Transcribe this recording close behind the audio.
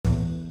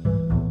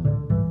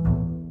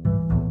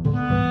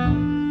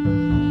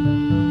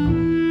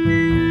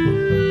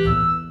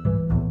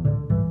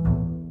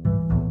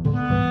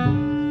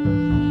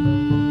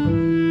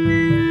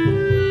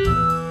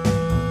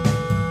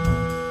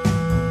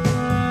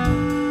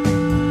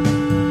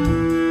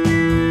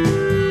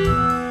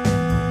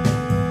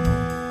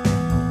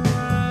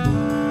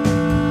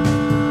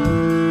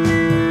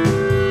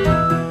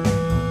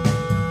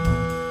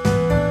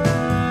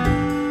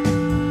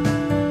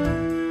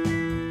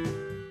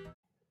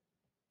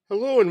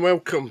Hello and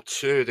welcome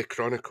to the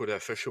Chronicle, the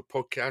official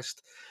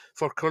podcast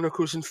for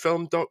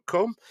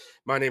chroniclesandfilm.com.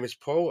 My name is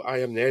Paul. I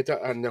am the editor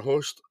and the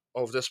host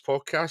of this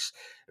podcast,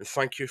 and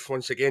thank you for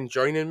once again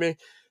joining me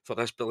for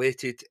this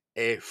belated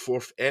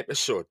fourth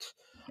episode.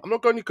 I'm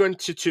not going to go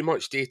into too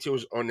much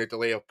details on the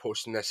delay of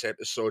posting this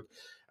episode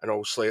and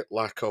also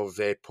lack of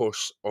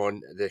posts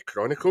on the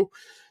Chronicle,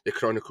 the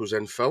Chronicles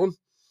in Film.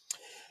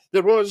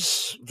 There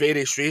was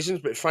various reasons,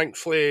 but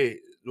thankfully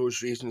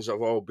those reasons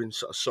have all been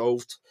sort of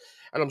solved,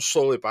 and I'm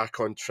slowly back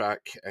on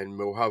track. And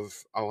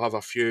I'll have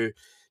a few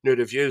new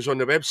reviews on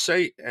the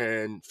website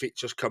and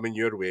features coming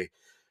your way.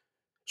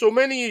 So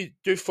many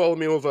do follow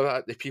me over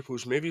at the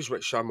People's Movies,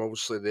 which I'm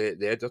obviously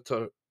the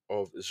editor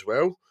of as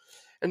well.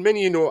 And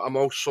many of you know I'm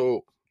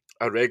also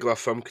a regular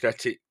film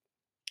critic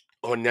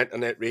on the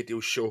internet radio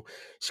show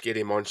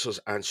Scary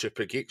Monsters and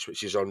Super Geeks,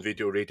 which is on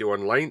Video Radio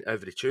Online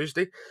every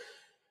Tuesday.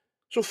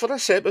 So for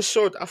this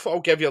episode, I thought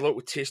I'll give you a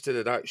little taste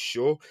of that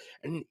show,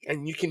 and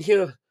you can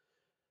hear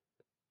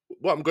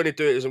what I'm going to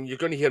do is you're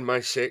going to hear my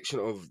section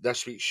of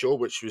this week's show,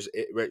 which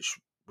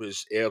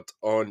was aired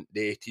on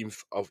the 18th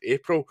of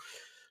April.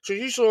 So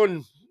usually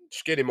on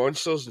Scary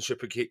Monsters and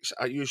Super Geeks,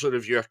 I usually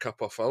review a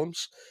couple of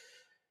films.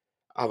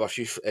 I have a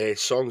few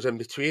songs in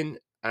between,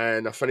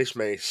 and I finish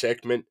my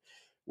segment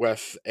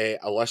with a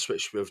list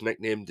which we've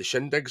nicknamed the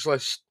Shindigs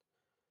list.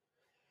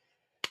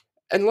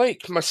 And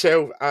like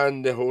myself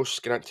and the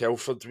host, Grant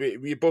Telford,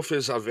 we both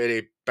is are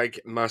very big,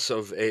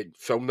 massive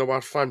film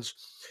noir fans.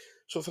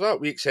 So for that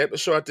week's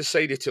episode, I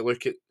decided to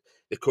look at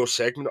the core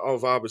segment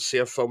of, I would say,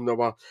 a film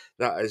noir,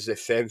 that is the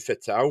Femme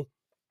Fatale.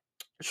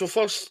 So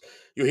first,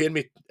 you'll hear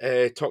me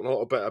talking a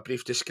little bit, a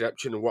brief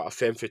description of what a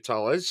Femme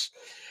Fatale is.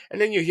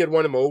 And then you hear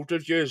one of my old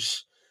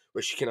reviews,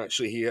 which you can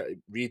actually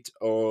read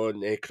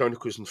on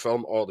Chronicles and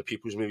Film or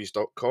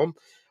thepeoplesmovies.com,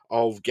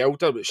 of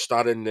Gilda, which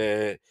starring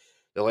the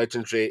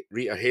legendary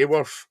Rita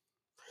Hayworth.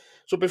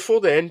 So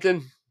before the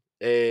ending,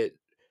 uh,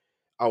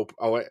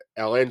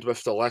 I'll end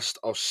with the list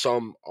of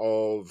some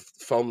of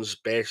film's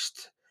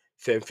best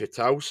femme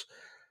fatales.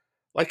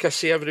 Like I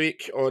say every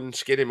week on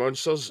Scary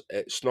Monsters,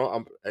 it's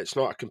not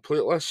a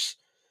complete list.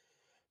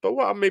 But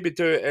what I maybe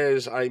do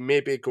is I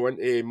maybe go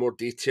into more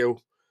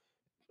detail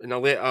in a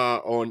later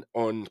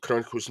on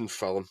Chronicles and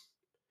Film.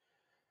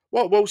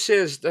 What I will say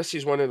is this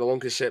is one of the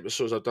longest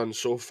episodes I've done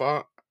so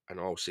far, and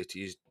I'll say to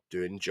you,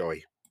 do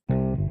enjoy.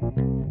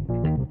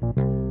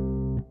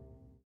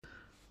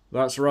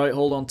 That's right,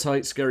 hold on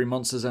tight. Scary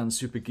Monsters and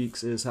Super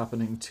Geeks is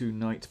happening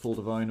tonight. Paul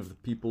Devine of the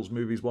People's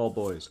Movies. Well,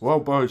 boys. Well,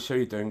 boys, how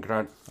you doing,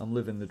 Grant? I'm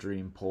living the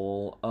dream,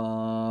 Paul.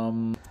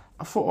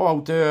 I thought I'll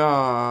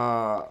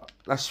do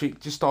this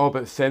week just all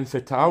about Femme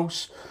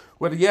Fatales.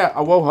 Well, yeah,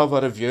 I will have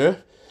a review.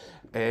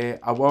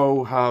 I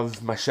will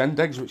have my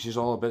Shindigs, which is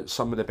all about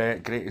some of the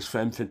greatest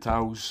Femme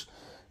Fatales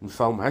in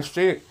film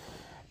history.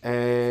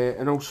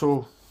 And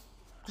also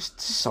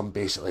just some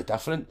basically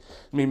different.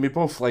 I mean, we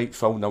both like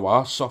film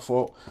noir, so I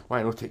thought,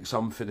 why not take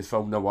some for the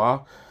film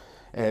noir?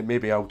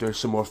 Maybe I'll do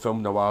some more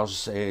film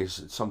noirs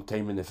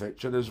sometime in the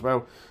future as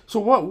well. So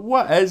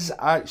what is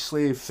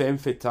actually femme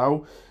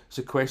fatale? It's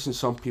a question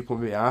some people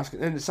may ask,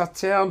 and it's a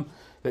term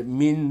that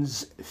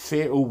means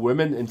fatal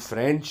woman in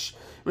French,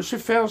 which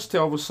refers to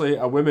obviously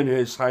a woman who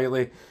is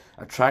highly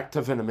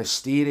attractive in a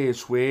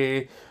mysterious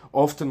way,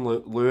 often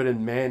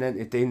luring men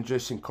into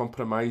dangerous and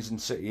compromising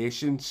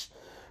situations.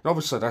 And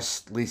obviously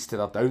this leads to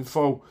their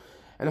downfall.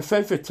 And a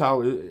femme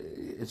fatale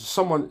is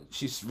someone,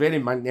 she's very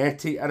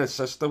magnetic,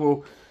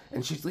 irresistible,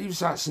 and she leaves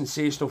that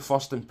sensational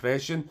first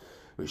impression,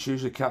 which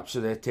usually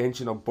captures the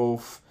attention of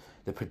both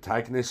the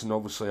protagonist and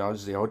obviously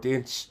us, the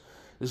audience,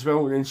 as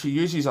well. And she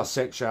uses her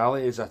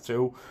sexuality as a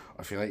tool,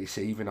 or if you like to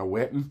say even a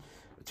weapon,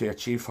 to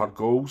achieve her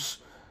goals.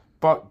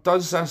 But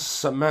does this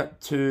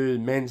submit to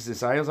men's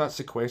desires? That's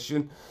the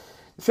question.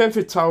 The femme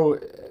fatale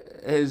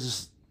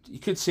is, you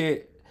could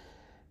say,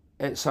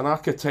 it's an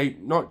archetype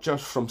not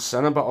just from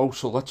cinema but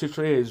also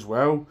literature as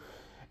well.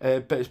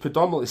 But it's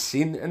predominantly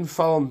seen in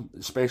film,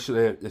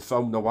 especially the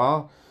film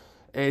noir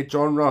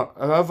genre.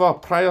 However,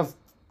 prior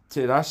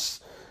to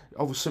this,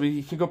 obviously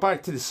you can go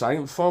back to the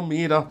silent film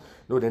era,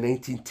 the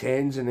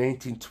 1910s and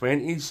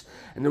 1920s,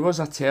 and there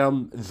was a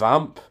term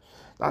vamp.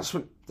 That's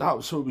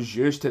what was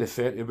used to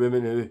refer to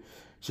women who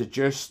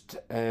seduced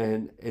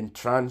and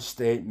entranced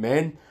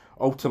men,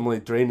 ultimately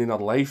draining their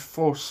life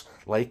force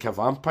like a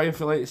vampire, if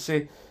you like to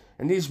say.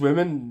 And these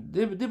women,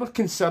 they were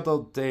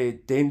considered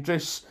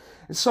dangerous.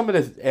 And some of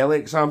the early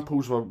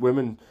examples were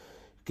women,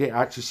 great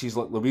actresses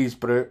like Louise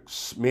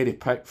Brooks, Mary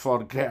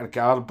Pickford, Greta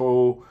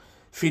Garbo,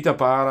 Frida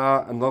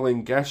Barra and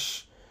Lillian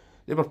Gish.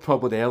 They were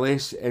probably the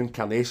earliest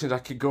incarnations. I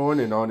could go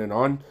on and on and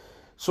on.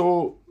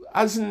 So,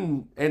 as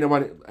in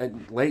anyone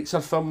likes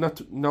a film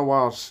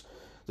noirs,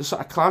 the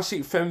sort of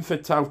classic femme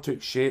fatale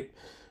took shape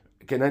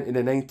getting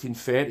into the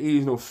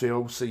 1930s, through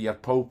obviously your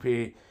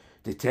pulpy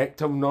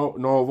detective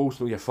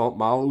novels, your Philip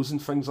Marlowe's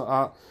and things like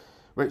that,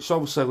 which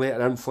obviously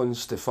later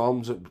influenced the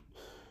films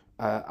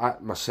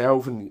that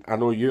myself, and I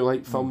know you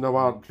like film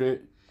noir,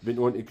 went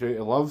on to great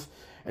love.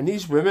 And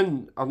these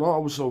women are not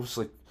always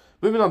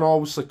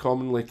obviously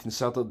commonly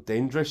considered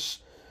dangerous,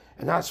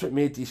 And that's what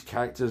made these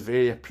characters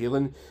very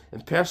appealing.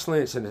 And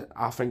personally,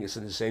 I think it's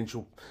an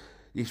essential.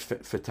 These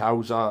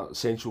fatales are an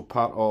essential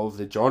part of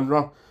the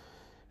genre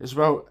as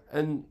well.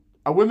 And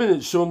a woman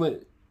that's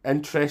only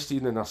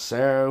interested in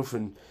herself,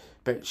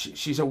 but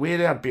she's aware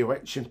of her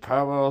bewitching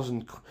powers,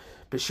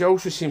 but she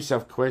also seems to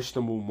have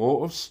questionable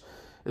motives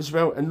as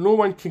well. And no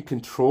one can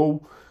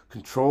control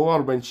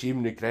her when she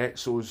even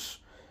regrets those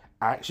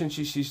actions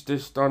she's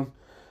just done.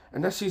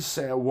 And this is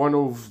one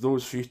of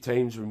those few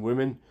times when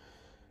women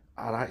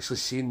are actually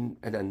seen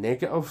in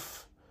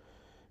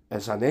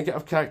as a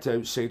negative character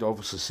outside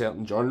obviously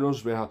certain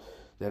genres where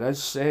there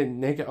is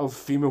negative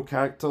female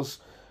characters.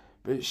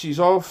 But she's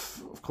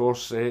of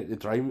course, the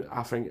driving,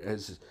 I think,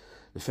 is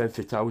the Femme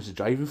Fatales, the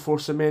driving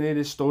force of many of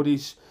the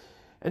stories.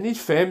 And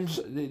these femmes,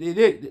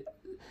 they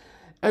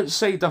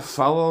outside of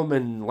film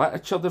and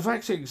literature, they've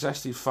actually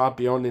existed far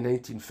beyond the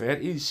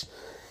 1930s.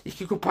 You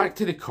could go back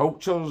to the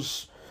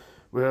cultures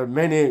where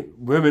many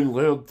women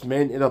lured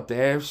men to their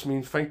deaths. I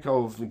mean, think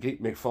of the Greek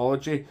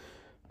mythology.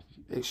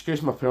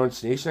 Excuse my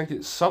pronunciation, I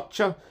think it's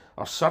Circe,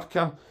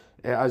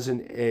 as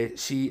in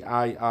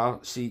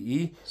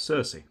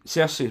Circe.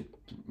 Circe,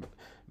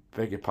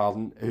 beg your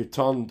pardon, who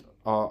turned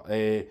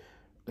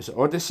is it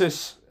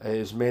Odysseus,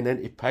 his men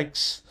into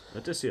pigs.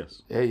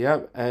 Odysseus.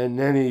 Yeah, and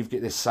then you've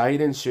got the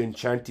sirens who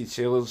enchanted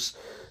sailors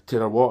to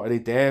their watery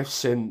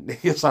deaths, and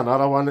here's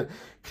another one,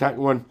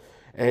 cracking one.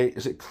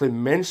 Is it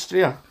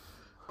Clytemnestra?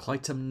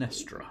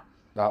 Clytemnestra.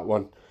 That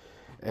one.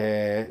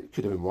 Could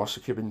have been worse,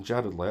 it could have been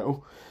Jared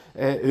Leto.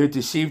 Who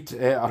deceived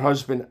her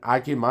husband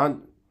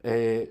Agamemnon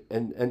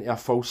into a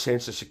false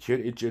sense of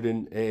security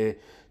during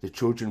the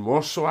Trojan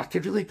War. So I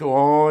could really go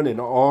on and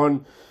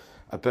on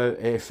about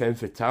Femme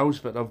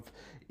Fatales, but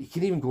you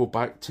can even go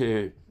back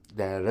to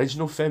the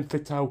original Femme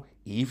Fatale,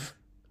 Eve.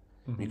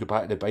 You go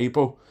back to the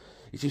Bible,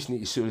 you just need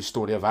to see the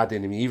story of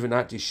Adam and Eve, and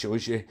that just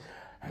shows you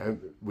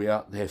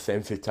where the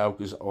Femme Fatale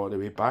goes all the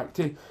way back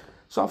to.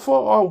 So I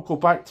thought I'll go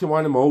back to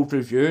one of my old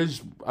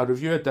reviews, a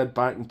review I did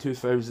back in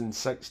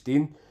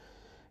 2016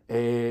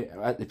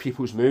 at the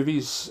People's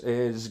Movies,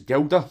 is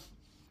Gilda.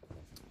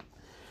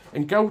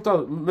 And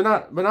Gilda,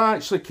 when I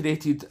actually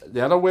created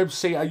the other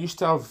website, I used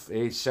to have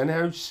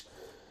Cinehouse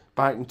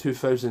back in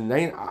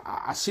 2009.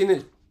 I seen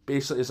it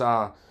basically as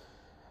a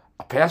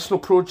personal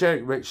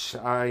project which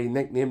I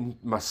nicknamed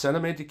my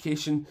cinema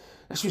education.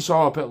 This was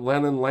all about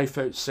learning life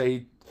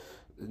outside,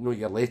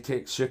 your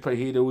latex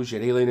superheroes,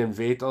 your alien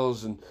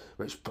invaders, and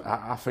which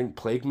I think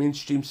plague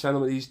mainstream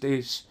cinema these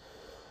days.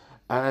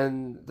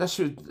 And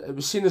it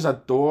was seen as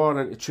a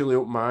door into truly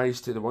open my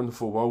eyes to the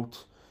wonderful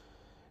world,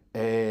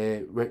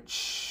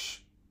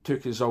 which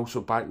took us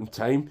also back in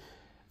time.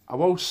 I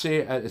will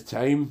say at the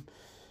time,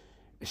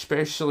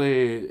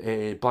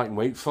 especially black and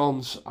white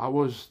films,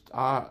 I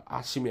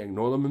seem to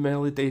ignore them in my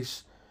early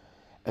days,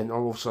 and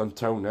also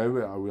until now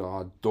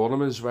I adore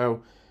them as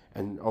well.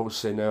 And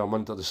obviously now I'm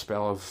under the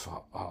spell of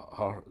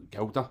her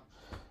Gilda.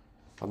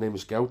 Her name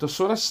is Gilda.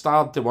 So this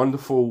starred the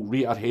wonderful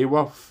Rita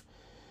Hayworth.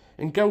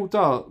 And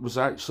Gilda was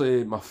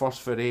actually my first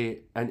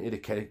foray into the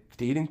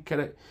Criterion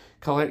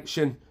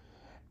collection.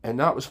 And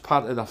that was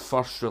part of the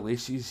first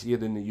releases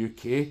here in the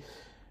UK.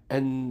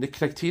 And the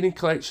Criterion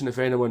collection, if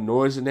anyone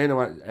knows, and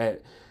anyone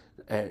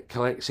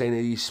collects any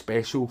of these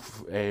special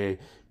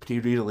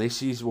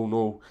pre-releases will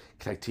know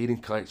Criterion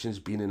collection's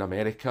been in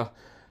America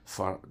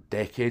for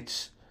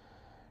decades.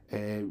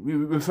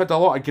 We've had a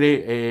lot of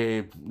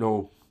great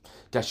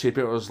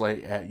distributors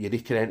like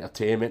Eureka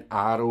Entertainment,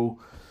 Arrow,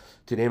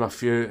 to name a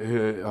few,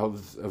 who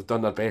have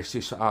done their best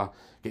to sort of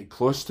get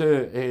close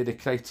to the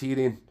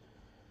Criterion.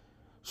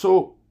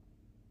 So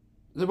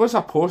there was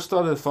a poster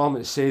of the film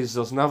that says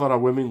there's never a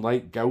woman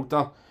like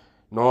Gilda,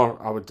 nor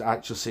I would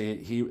actually say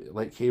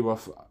like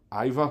Hayworth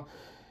either.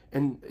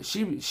 And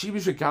she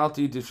was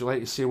regarded, if you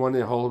like to say, one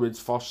of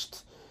Hollywood's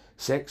first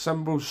sex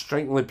symbols,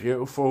 strikingly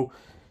beautiful.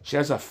 She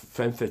has a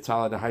femme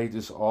fatale in the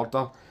highest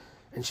order,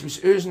 and she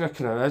was oozing her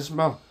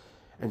charisma,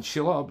 and she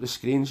lit up the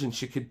screens, and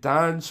she could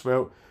dance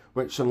well,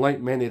 which unlike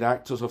many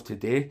actors of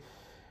today.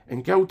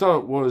 And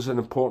Gilda was an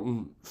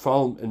important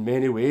film in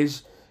many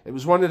ways. It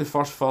was one of the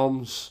first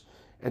films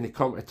in the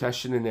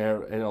competition in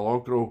the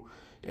inaugural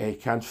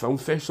Cannes Film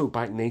Festival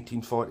back in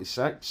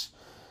 1946.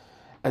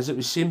 As it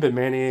was seen by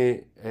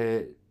many,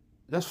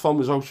 this film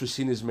was also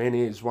seen as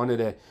many as one of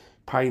the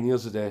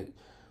pioneers of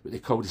what they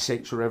call the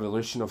sexual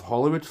revolution of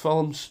Hollywood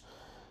films,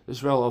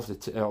 as well of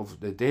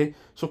the day.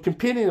 So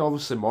comparing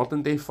obviously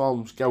modern day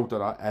films,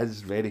 Gilda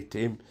is very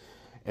tame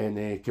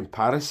in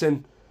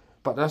comparison.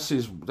 But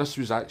this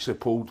was actually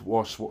World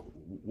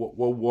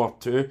War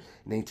II,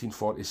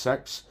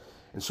 1946,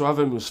 and so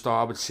everyone was still,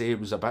 I would say,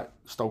 was a bit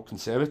still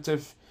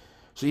conservative.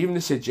 So even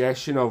the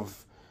suggestion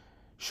of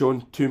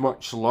showing too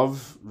much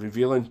love,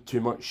 revealing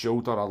too much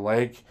shoulder or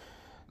leg,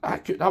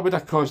 that would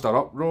have caused an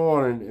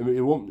uproar, and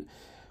it won't.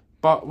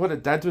 But what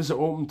it did was it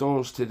opened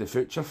doors to the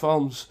future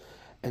films,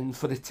 and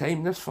for the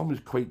time this film was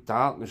quite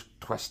dark and was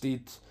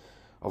twisted,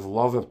 of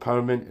love,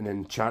 empowerment and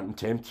enchanting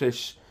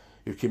temptress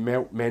who can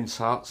melt men's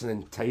hearts and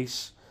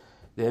entice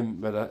them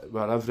with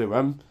every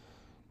whim.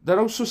 There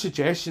are also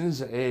suggestions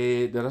that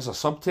there is a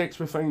subtext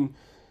within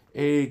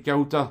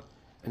Gilda,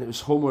 and it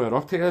was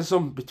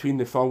homoeroticism between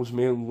the film's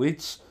male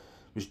leads.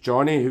 It was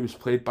Johnny, who was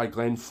played by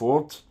Glenn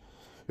Ford,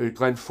 who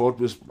Glenn Ford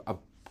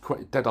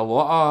did a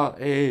lot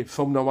of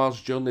film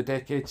noirs during the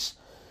decades,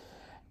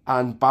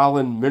 and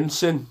Balin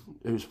Munson,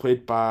 who was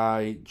played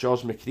by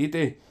George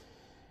McCready.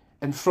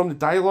 And from the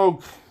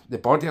dialogue, the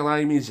body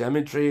language, the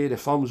imagery, the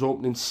film's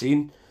opening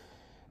scene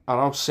are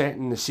all set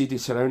in the seedy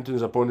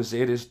surroundings of Buenos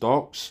Aires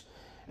docks.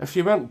 If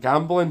you weren't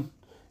gambling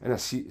in a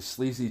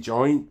sleazy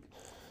joint,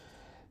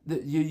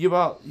 you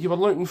were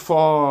looking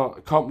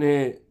for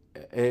company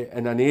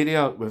in an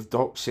area with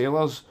dock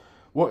sailors.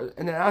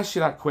 And it asks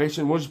you that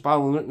question: was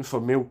Balin looking for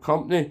male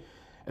company?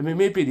 I mean,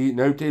 maybe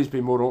nowadays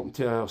be more open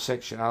to our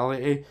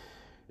sexuality,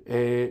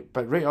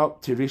 but right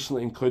up to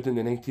recently, including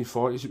the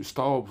 1940s, it was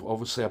still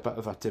obviously a bit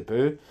of a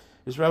taboo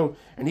as well.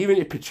 And even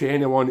to portray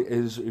anyone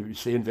as, we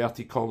say,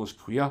 inverted commas,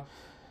 queer,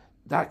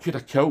 that could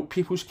have killed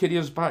people's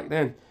careers back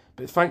then.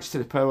 But thanks to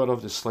the power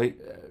of the slight,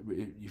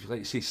 if you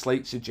like to say,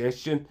 slight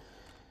suggestion,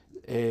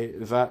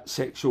 that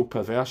sexual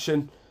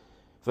perversion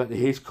that the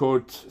Hays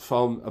Code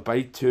film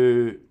Abide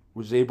to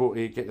was able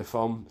to get the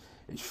film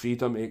its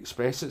freedom to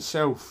express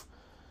itself.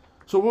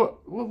 So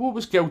what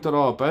was Gilda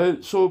all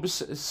about? So it was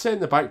set in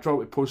the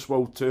backdrop of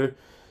post-World War II,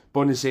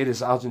 Buenos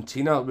Aires,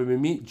 Argentina, when we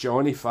meet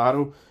Johnny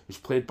Farrell, who's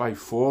played by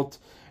Ford,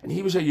 and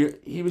he was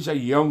a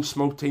young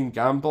small-time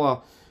gambler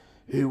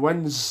who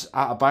wins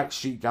at a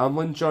backstreet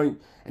gambling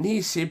joint, and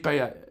he's saved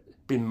by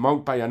being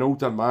mugged by an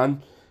older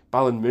man,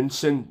 Balin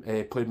Munson,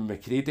 played by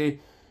McCready.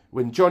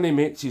 When Johnny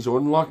makes his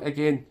own luck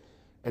again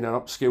in an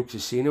upscale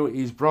casino,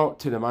 he's brought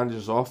to the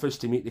manager's office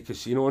to meet the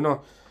casino owner.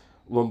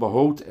 Lo and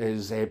behold,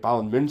 is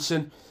Balin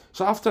Munson.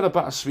 So after a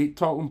bit of sweet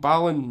talking,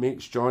 Balin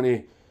makes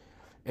Johnny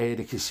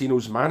the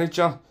casino's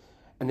manager,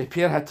 and the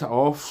pair hit it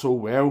off so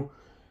well.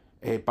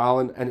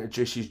 Balin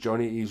introduces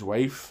Johnny to his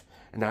wife,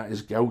 and that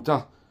is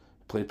Gilda,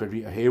 played by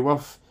Rita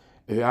Hayworth,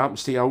 who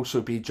happens to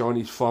also be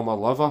Johnny's former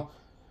lover.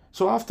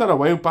 So after a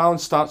while, Balin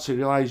starts to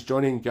realise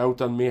Johnny and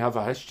Gilda may have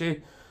a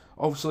history,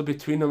 obviously,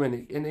 between them,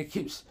 and he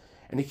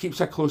keeps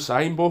a close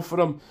eye on both of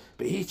them,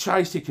 but he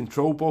tries to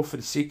control both of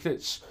the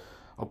secrets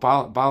of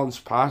Balin's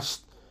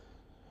past,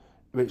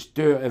 which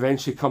do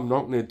eventually come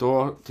knocking the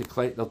door to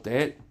collect their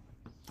debt.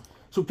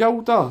 So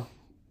Gilda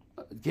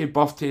gave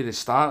birth to the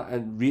star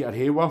and Rita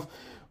Hayworth.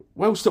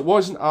 Whilst it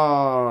wasn't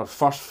our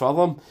first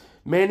film,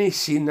 many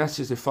seen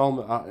this as the film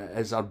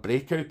as her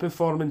breakout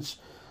performance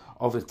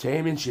of the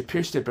time, and she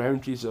pushed the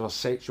boundaries of her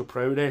sexual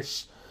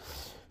prowess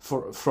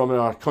from an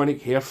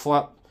iconic hair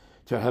flip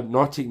to a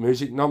hypnotic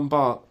music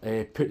number,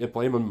 Put the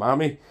Blame on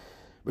Mammy,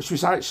 which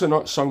was actually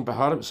not sung by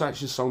her, it was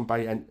actually sung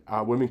by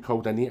a woman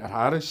called Anita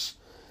Harris.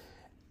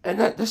 And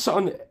this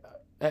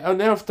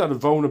unearthed her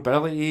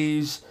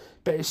vulnerabilities,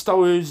 but it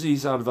still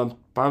oozes her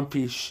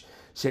vampish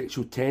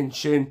sexual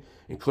tension,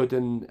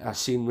 including a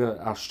scene with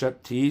her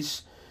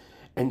striptease.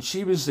 And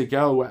she was the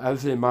girl that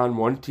every man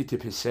wanted to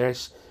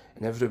possess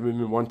and every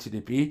woman wanted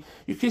to be.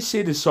 You could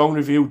say the song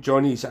revealed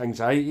Johnny's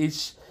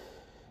anxieties,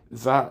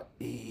 that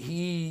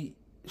he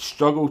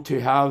struggled to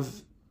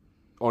have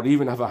or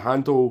even have a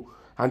handle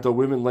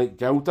women like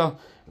Gilda.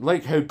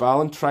 Like how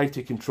Balin tried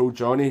to control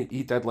Johnny,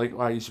 he did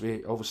likewise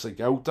with obviously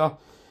Gilda.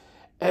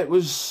 It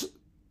was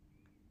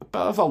a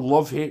bit of a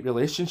love-hate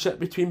relationship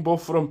between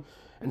both of them,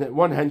 and at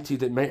one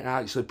hinted it might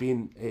have actually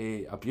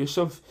been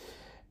abusive.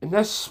 And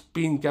this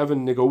being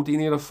given the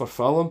golden era for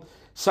film,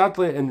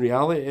 sadly in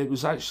reality it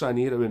was actually an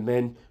era when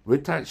men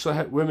would actually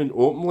hit women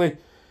openly,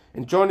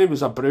 and Johnny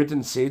was a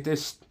brooding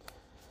sadist.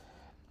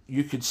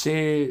 You could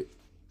say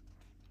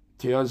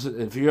to us,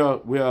 the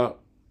viewer,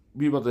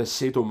 we were the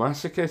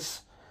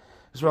sadomasochists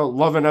as well,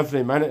 loving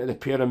every minute of the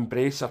pair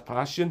embrace their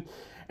passion,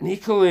 and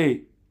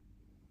equally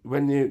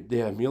when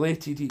they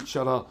emulated each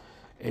other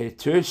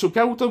too. So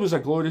Gilda was a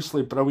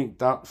gloriously brilliant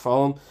dark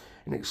film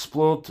and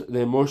explored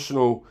the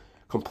emotional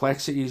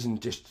complexities and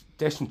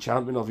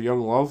disenchantment of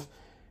young love.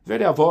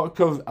 Very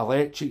evocative,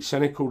 electric,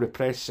 cynical,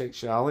 repressed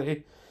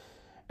sexuality.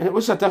 And it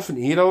was a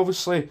different era,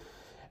 obviously,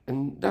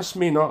 and this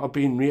may not have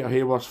been Rita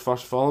Hayworth's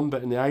first film,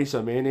 but in the eyes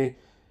of many,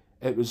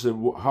 it was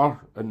her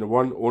and the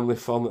one only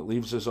film that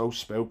leaves us all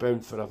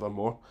spellbound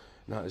forevermore,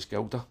 and that is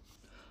Gilda.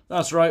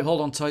 That's right,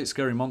 hold on tight.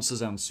 Scary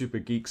Monsters and Super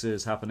Geeks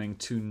is happening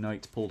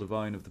tonight. Paul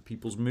Devine of the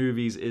People's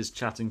Movies is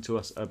chatting to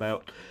us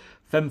about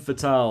Femme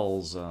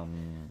Fatales.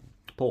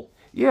 Paul?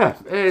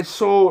 Yeah,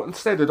 so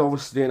instead of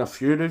obviously doing a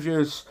few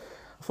reviews,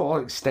 I thought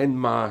I'll extend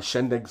my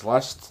Shindig's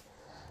list.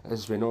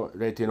 As we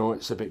already know,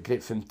 it's about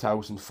great Femme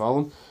Fatales in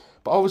film.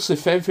 But obviously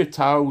Femme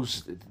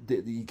Fatales,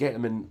 you get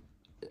them in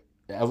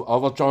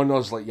other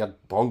genres like your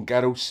Bond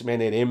Girls,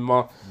 Men in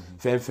Emma,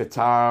 Femme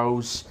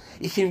Fatales.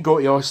 You can go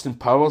to Austin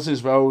Powers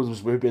as well,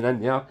 as we've been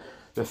in there,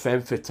 the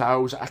Femme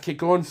Fatales. I could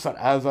go on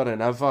forever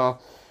and ever,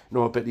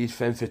 about these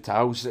Femme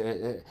Fatales.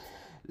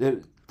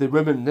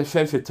 The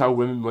Femme Fatale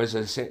woman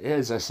is an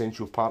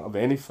essential part of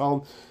any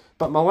film.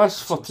 But my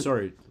list for...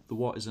 Sorry, the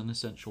what is an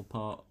essential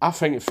part? I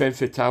think Femme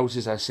Fatales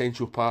is an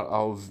essential part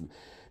of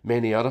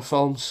many other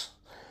films.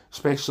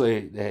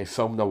 especially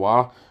film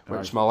noir,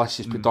 which my list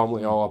is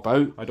predominantly all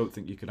about. I don't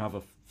think you can have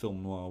a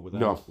film noir without.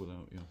 No.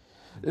 Yeah.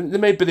 There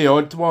might be the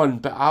odd one,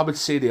 but I would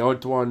say the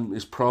odd one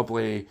is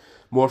probably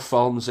more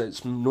films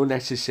that's not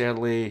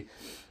necessarily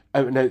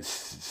out and out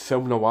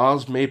film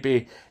noirs,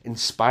 maybe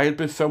inspired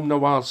by film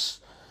noirs.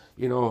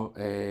 You know,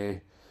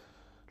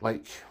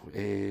 like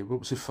what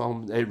was the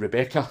film?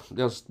 Rebecca.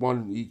 There's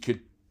one you could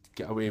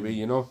get away with,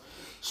 you know.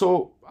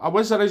 So I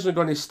was originally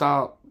going to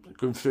start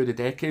going through the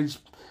decades.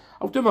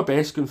 I'll do my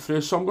best going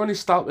through. So I'm going to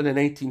start with the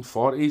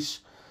 1940s.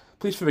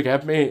 Please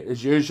forgive me,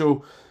 as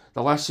usual.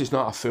 The list is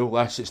not a full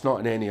list. It's not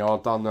in any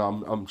order. And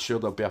I'm sure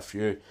there'll be a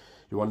few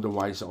you wonder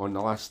why is it on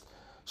the list.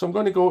 So I'm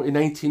going to go to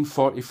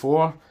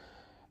 1944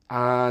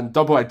 and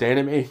Double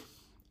Identity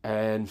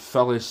and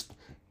Phyllis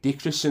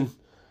Dickerson,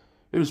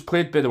 who was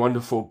played by the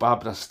wonderful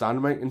Barbara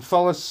Stanwyck. And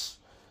Phyllis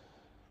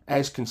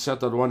is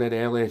considered one of the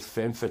early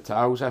femme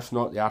fatales, if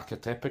not the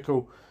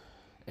archetypical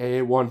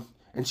one.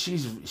 And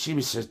she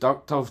was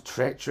seductive,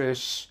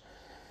 treacherous,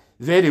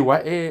 very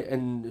witty,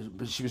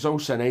 and she was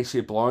also an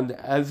icy blonde.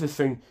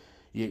 Everything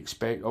you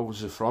expect,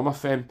 obviously, from a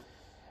femme.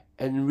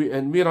 And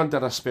we're under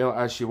a spell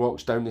as she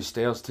walks down the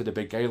stairs to the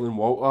beguiling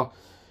Walter,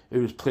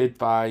 who was played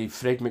by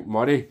Fred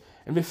McMurray.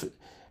 And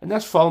in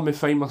this film, we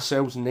find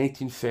ourselves in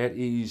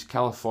 1930s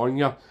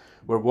California,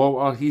 where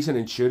Walter, he's an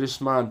insurance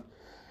man,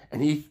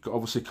 and he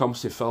obviously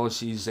comes to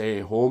Phyllis's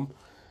home,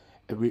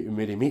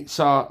 where he meets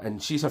her,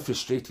 and she's a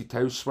frustrated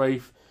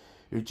housewife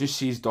who just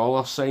sees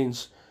dollar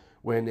signs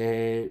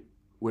when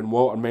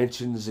Walter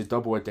mentions the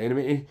double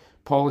identity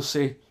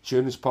policy,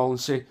 insurance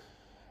policy,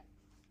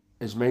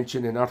 is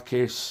mentioned. In her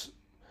case,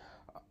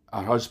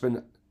 her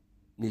husband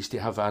needs to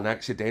have an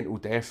accidental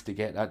death to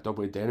get that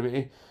double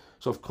identity.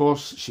 So of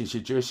course she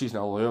seduces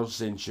and allures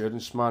the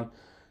insurance man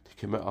to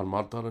commit her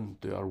murder and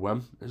do her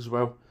whim as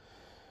well.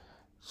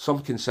 Some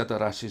consider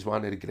this as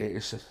one of the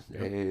greatest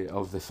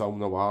of the film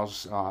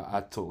noirs.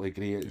 I totally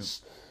agree.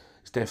 It's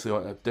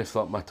definitely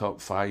up my top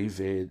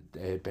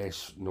 5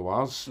 best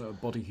noirs.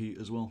 Body Heat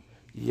as well.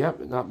 Yep,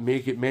 that may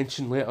get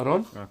mentioned later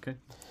on. Okay.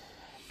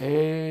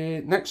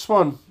 Next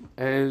one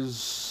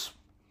is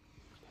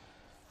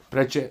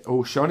Bridget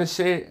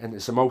O'Shaughnessy, and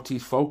it's a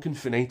Maltese Falcon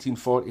for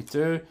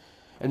 1942.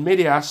 And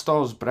Mary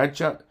Astor's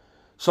Bridget,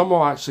 some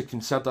will actually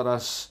consider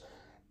this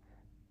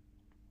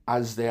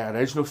as the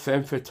original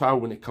femme fatale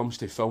when it comes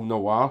to film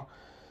noir.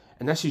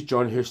 And this is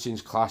John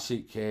Huston's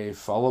classic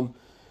film,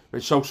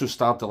 which also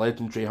starred the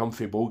legendary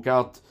Humphrey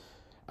Bogart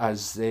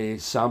as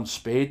Sam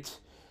Spade.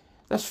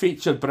 This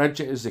featured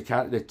Bridget as the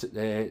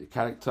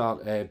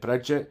character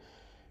Bridget,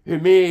 who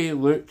may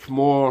look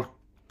more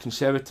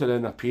conservative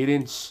in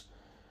appearance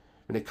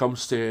when it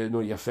comes to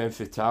your femme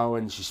fatale,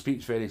 and she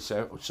speaks very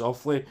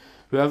softly.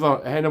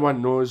 However,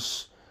 anyone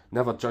knows,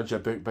 never judge a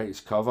book by its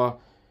cover.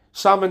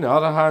 Sam, on the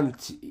other hand,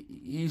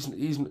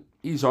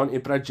 he's onto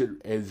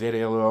Bridget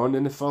very early on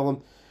in the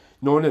film,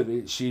 knowing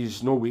that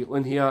she's no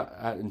weakling here,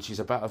 and she's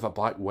a bit of a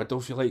black widow,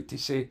 if you like to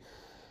say.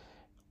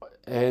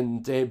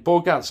 And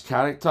Bogart's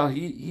character,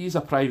 he's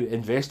a private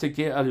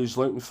investigator who's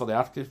looking for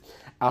the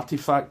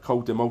artifact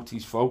called the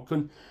Maltese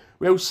Falcon.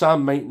 Well,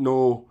 Sam might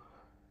know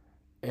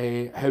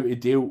how to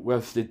deal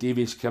with the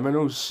devious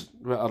criminals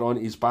that are on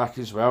his back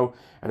as well,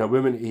 and a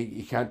woman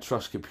he can't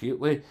trust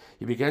completely.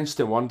 He begins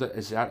to wonder,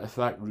 is the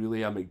artifact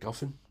really a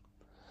MacGuffin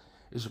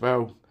as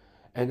well?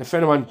 And if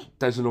anyone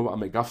doesn't know what a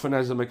MacGuffin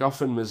is, a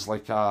MacGuffin was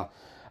like a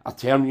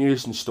term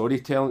used in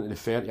storytelling to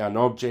refer to an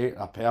object,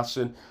 a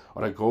person,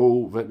 or a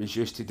goal that was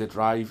used to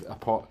drive a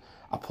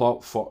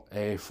plot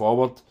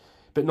forward,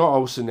 but not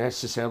also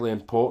necessarily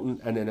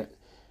important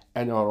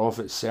in or of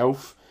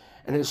itself.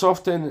 And it's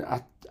often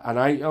an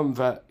item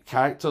that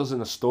characters in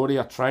a story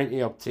are trying to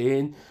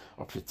obtain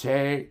or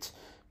protect,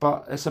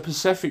 but its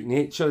specific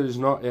nature is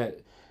not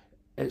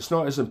it's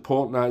not as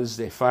important as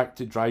the fact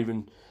of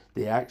driving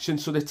the action.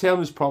 So the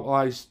term is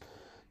popularised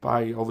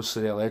by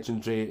obviously the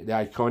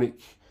iconic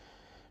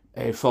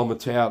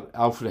filmmaker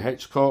Alfred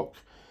Hitchcock,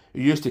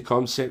 who used the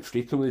concept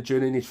frequently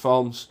during his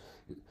films.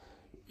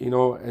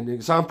 And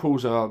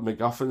examples of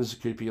MacGuffins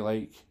could be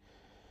like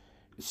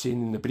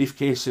seen in The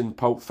Briefcase in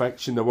Pulp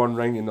Fiction, The One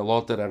Ring in The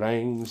Lord of the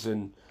Rings,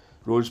 and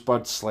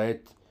Rosebud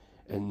Sled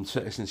in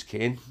Citizens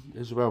Kane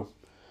as well.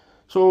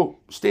 So,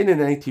 staying in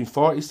the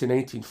 1940s to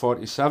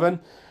 1947,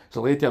 there's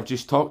a lady I've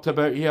just talked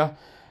about here.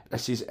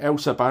 This is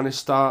Elsa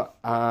Bannister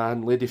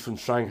and Lady from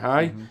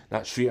Shanghai. Mm-hmm.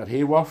 That's Rita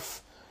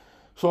Hayworth.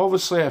 So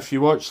obviously, if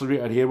you watch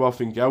Rita Hayworth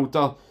and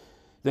Gilda,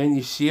 then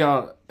you see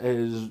her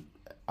in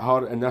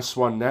this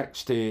one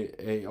next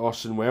to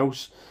Orson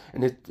Welles,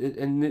 and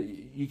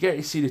you get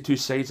to see the two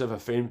sides of a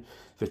femme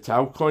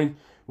fatale coin.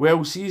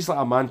 Welles, he's like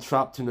a man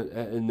trapped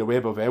in the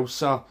web of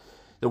Elsa,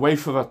 the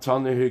wife of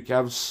attorney who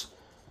gives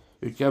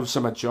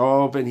him a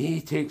job, and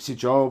he takes the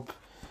job,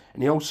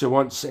 and he also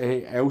wants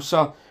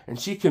Elsa, and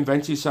she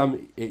convinces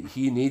him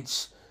she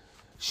needs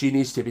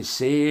to be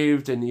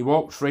saved, and he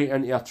walks right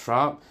into a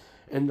trap.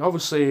 And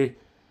obviously,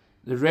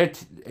 the red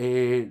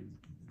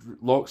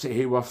locks that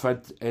Hayworth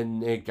had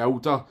in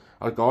Gilda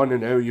are gone,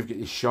 and now you've got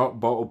the short,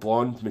 bottle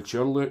blonde,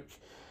 mature look.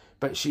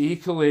 But she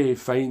equally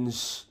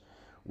finds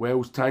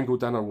Wells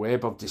tangled in her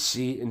web of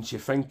deceit, and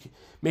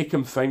make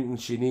him think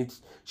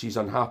she's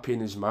unhappy in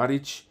his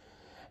marriage.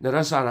 There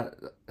is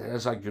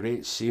a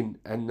great scene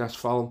in this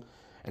film,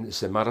 and it's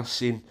the mirror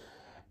scene,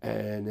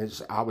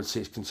 and I would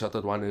say it's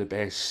considered one of the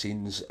best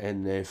scenes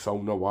in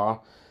film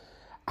noir.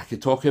 I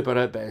could talk about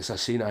it, but it's a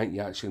scene I think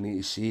you actually need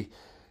to see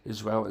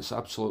as well. It's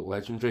absolutely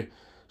legendary.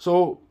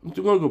 So I'm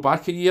going to go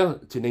back a year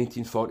to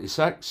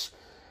 1946,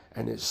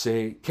 and it's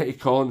Kitty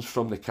Collins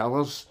from The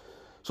Killers.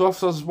 So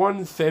if there's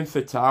one femme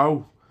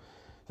fatale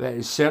that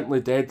is certainly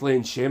deadly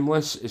and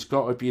shameless, it's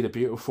got to be the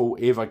beautiful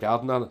Ava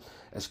Gardner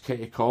as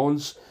Kitty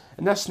Collins.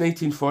 And this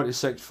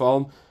 1946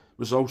 film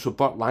was also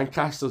Burt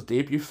Lancaster's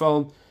debut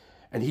film,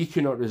 and he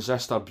could not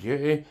resist her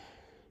beauty.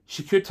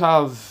 She could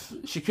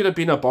have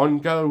been a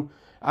Bond girl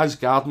as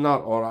Gardner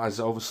or as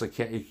obviously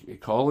Kitty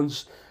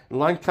Collins. And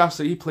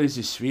Lancaster, he plays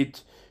the Swede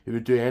who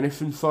would do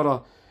anything for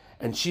her,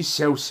 and she's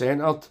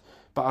self-centered,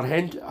 but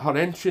her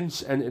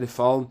entrance into the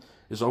film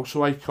is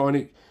also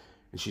iconic,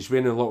 and she's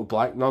wearing a little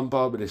black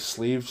number with the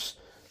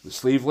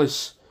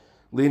sleeveless,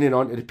 leaning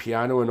onto the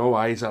piano, and all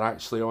eyes are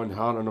actually on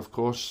her. And of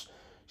course,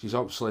 she's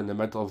obviously in the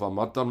middle of a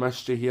murder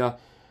mystery here,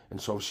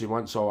 and so she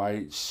wants all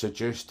eyes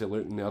seduced to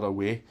looking the other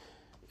way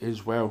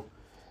as well.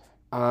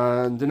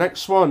 And the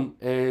next one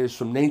is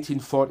from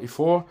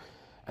 1944,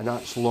 and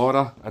that's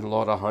Laura and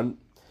Laura Hunt.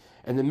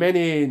 And in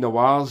many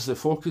noirs,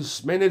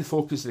 many of the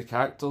focus of the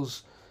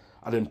characters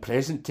are in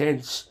present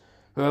tense.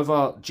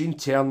 However, Gene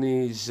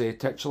Tierney's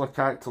titular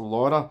character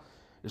Laura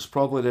is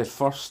probably the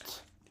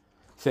first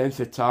femme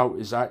fatale who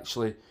is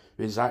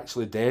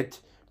actually dead,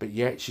 but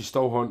yet she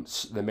still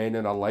haunts the men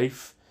in her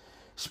life,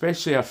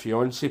 especially her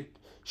fiance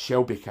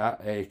Shelby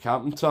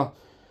Carpenter,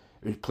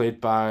 who's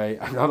played by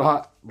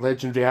another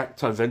legendary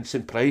actor,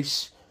 Vincent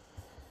Price,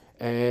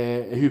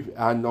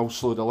 and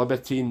also the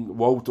libertine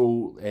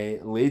Waldo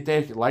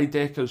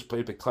Lydecker, who's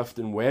played by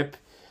Clifton Webb,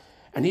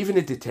 and even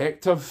the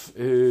detective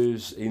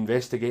who's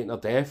investigating her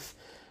death,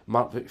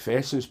 Mark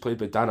McFesson, who's played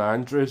by Dana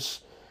Andrews.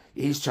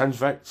 He's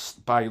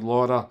transfixed by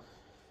Laura,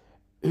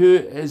 who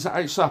is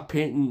actually a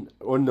painting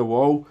on the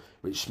wall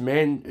which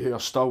men who are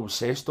still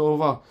obsessed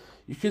over.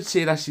 You could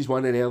say this is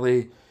one of the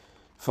early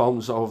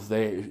films of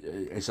a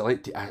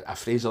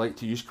phrase I like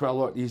to use quite a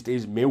lot these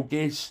days, male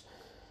gaze.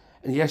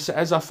 And yes, it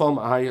is a film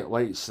that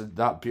highlights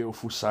that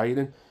beautiful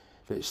siren,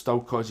 but it still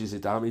causes the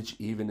damage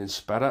even in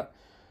spirit.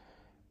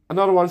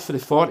 Another one for the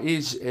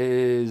 40s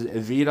is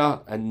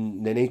Vera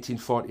in the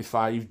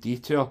 1945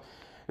 Detour.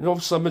 And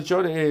obviously, the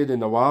majority of the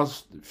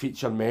noirs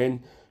feature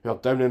men who are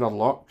down in their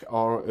luck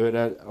or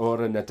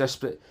in a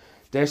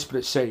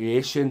desperate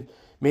situation,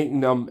 making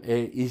them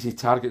easy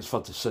targets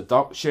for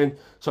seduction,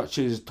 such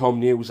as Tom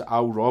Neal's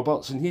Al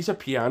Roberts. And he's a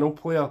piano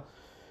player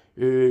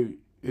who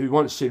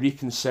wants to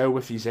reconcile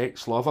with his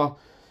ex-lover,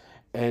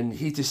 and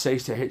he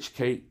decides to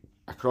hitchhike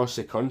across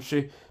the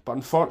country. But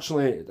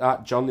unfortunately,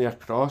 that journey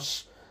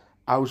across,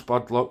 Al's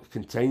bad luck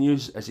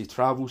continues as he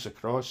travels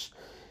across.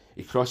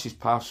 He crosses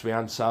paths with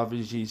Anne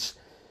Savage's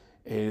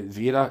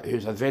Vera,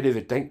 who's a very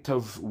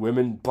vindictive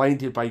woman,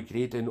 blinded by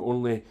greed and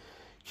only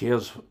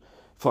cares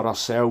for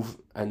herself,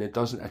 and it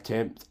doesn't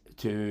attempt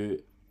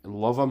to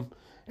love him.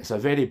 It's a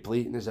very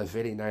blatant, it's a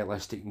very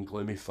nihilistic and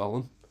gloomy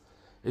film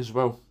as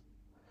well.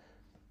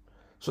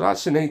 So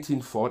that's the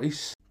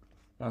 1940s.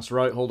 That's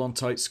right, hold on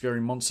tight, Scary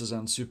Monsters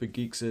and Super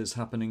Geeks is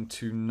happening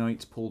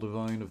tonight. Paul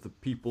Devine of the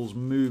People's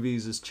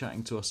Movies is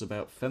chatting to us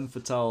about Femme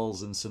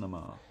Fatales in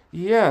cinema.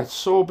 Yeah,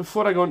 so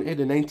before I go into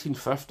the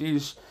 1950s,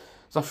 there's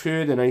a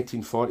few of the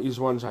 1940s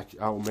ones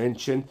I'll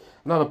mention.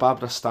 Another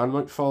Barbara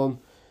Stanwyck film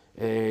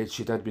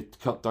she did with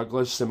Kirk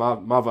Douglas, the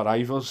Mother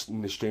Ivers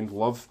and The Strange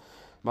Love,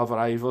 Mother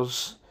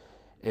Ivers.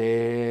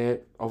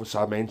 Obviously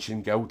I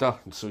mentioned Gilda,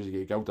 and so you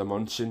get Gilda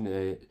Munson,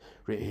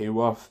 Rita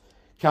Hayworth.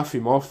 Kathy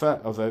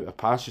Moffat of Out of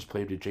Past is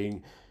played by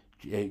Jane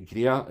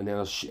Greer, and then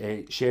there's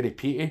Sherry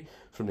Peaty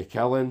from The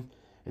Killing,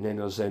 and then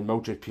there's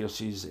Mildred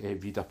Pierce's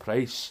Vida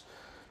Price.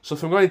 So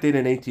if I'm going to do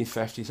the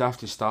 1950s, I have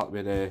to start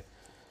with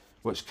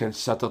what's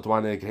considered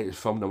one of the greatest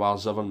film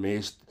noirs ever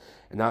made,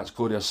 and that's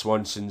Gloria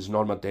Swanson's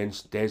Norma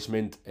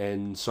Desmond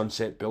in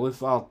Sunset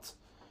Boulevard.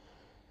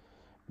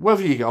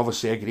 Whether you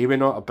obviously agree with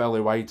not, Billy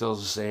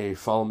Wilder's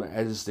film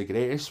is the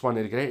greatest, one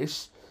of the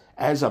greatest.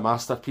 It is a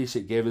masterpiece.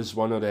 It gave us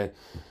one of the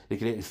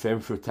greatest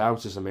femme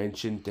fatales, as I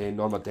mentioned,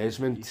 Norma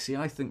Desmond. You see,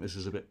 I think this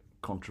is a bit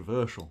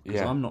controversial,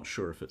 because I'm not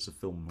sure if it's a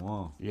film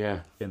noir.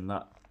 Yeah. In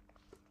that,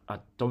 I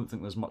don't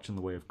think there's much in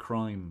the way of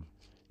crime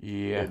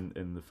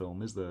in the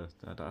film, is there?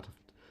 I'd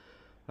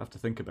have to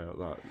think about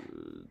that.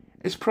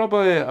 It's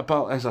probably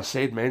about, as I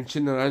said,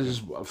 mentioned, there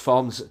is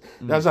films,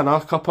 there's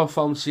another couple of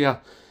films here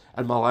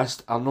in my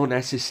list are not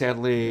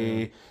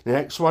necessarily, the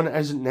next one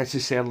isn't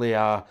necessarily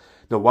a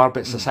noir,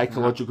 but it's a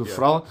psychological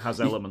thriller. Has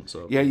elements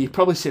of. Yeah, you'd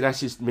probably say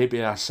this is maybe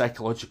a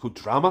psychological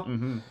drama,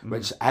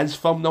 which has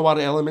film noir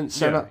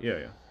elements in it.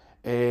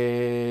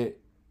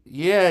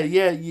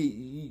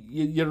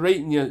 You're right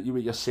in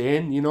what you're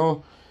saying, you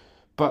know,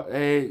 but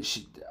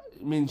she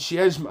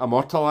is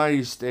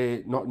immortalised.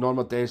 Not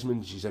Norma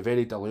Desmond. She's a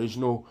very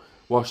delusional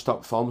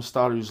washed-up film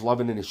star who's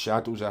living in the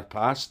shadows of her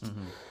past,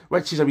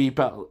 which is a wee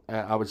bit,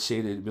 I would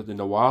say, where the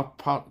noir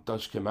part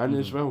does come in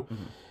as well.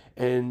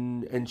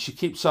 And she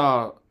keeps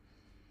her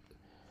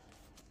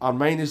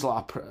mind is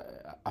like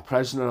a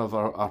prisoner of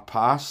her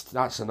past.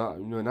 That's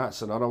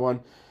another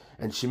one.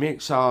 And she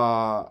makes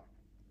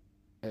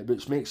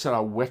which makes her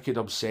a wicked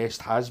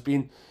obsessed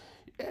has-been.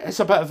 It's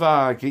a bit of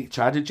a Greek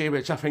tragedy,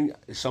 which I think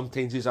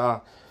sometimes is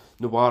a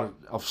noir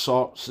of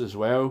sorts as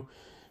well.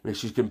 When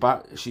she's gone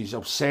back, she's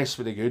obsessed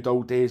with the good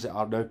old days that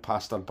are now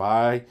passed her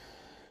by.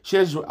 She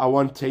is a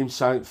one-time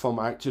silent film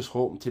actress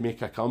hoping to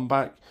make a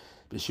comeback,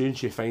 but soon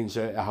she finds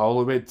out that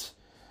Hollywood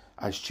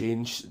has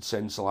changed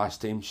since the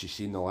last time she's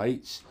seen the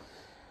lights.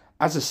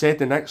 As I said,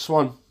 the next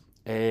one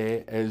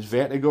is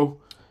Vertigo.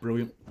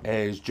 Brilliant.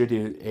 Is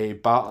Judy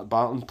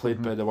Barton,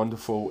 played by the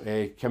wonderful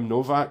Kim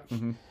Novak.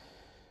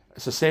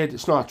 As I said,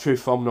 it's not a true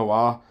film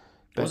noir.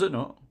 But Was it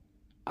not?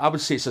 I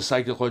would say it's a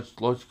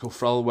psychological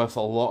thriller with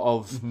a lot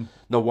of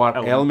noir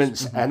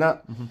elements in it.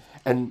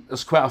 And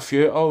there's quite a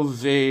few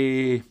of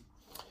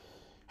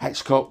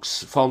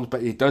Hitchcock's films,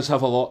 but he does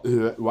have a lot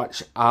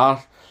which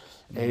are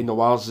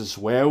noirs as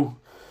well.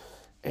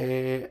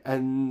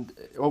 And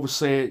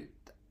obviously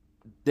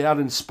they are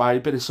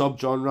inspired by the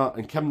subgenre,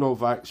 and Kim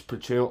Novak's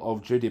portrayal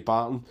of Judy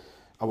Barton,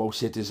 I will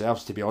say,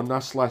 deserves to be on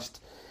this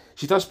list.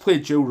 She does play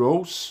dual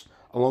roles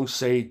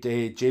alongside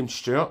James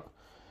Stewart,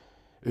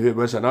 who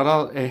was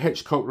another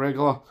Hitchcock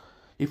regular.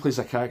 He plays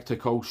a character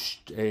called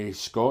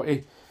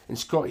Scotty, and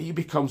Scotty, he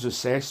becomes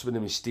obsessed with the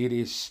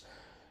mysterious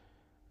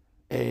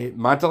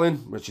Madeline,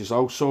 which is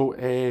also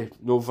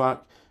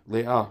Novak,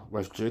 later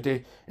with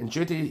Judy. And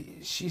Judy,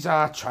 she's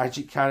a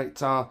tragic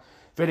character,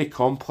 very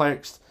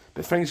complex,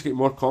 but things get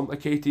more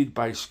complicated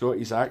by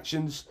Scotty's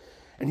actions.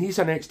 And he's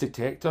an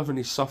ex-detective and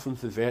he's suffering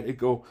from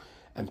vertigo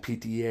and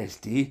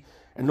PTSD.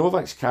 And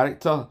Novak's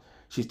character,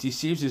 she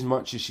deceives as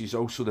much as she's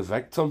also the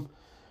victim.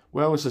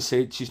 Well, as I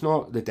said, she's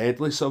not the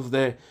deadliest of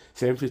the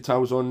Femme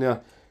Fatales on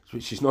there,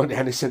 but she's not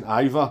innocent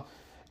either,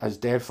 as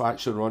death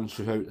actually runs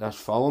throughout this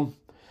film.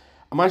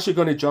 I'm actually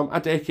going to jump a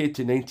decade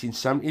to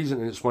 1970s,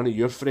 and it's one of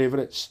your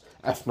favourites,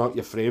 if not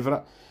your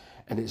favourite,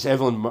 and it's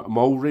Evelyn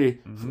Mulvey,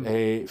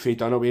 Faye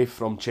Dunaway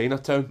from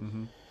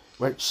Chinatown,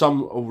 which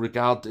some will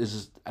regard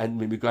as, and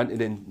when we go into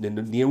the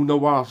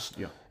neo-noirs,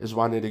 as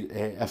one of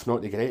the, if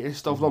not the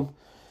greatest of them.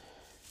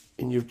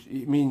 And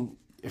I mean,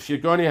 if you're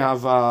going to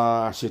have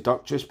a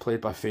seductress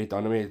played by Faye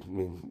Dunaway, I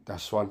mean,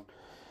 this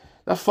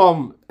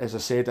film, as I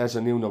said, is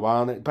a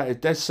neo-noir, but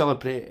it does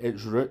celebrate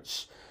its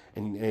roots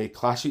in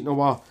classic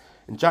noir.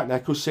 And Jack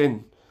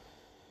Nicholson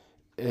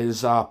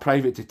is a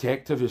private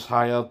detective who's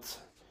hired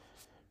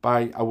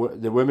by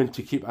the woman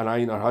to keep an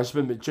eye on her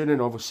husband, but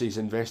during obviously his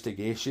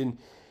investigation,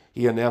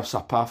 he unearths a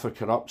path of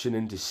corruption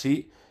and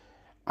deceit,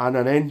 and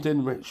an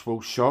ending which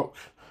will shock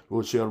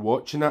those who are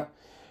watching it.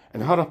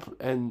 And her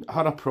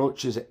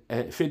approach is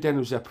Faye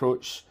Dunaway's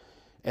approach.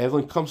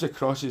 Evelyn comes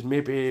across as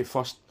maybe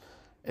first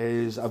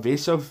as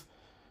evasive.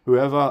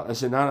 However, as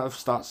the narrative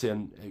starts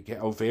to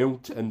get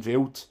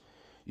unveiled,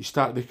 you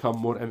start to become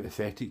more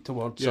empathetic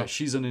towards her. Yeah,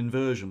 she's an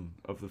inversion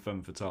of the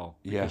Femme Fatale.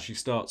 Yeah. She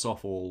starts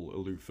off all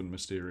aloof and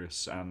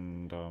mysterious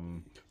and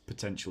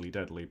potentially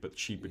deadly, but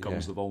she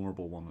becomes the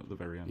vulnerable one at the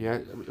very end. Yeah,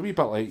 a wee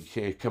bit like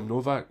Kim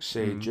Novak's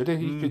Judy,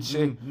 you could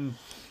say,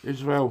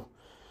 as well.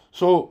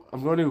 So,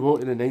 I'm going to go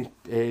to the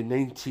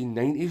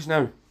 1990s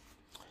now.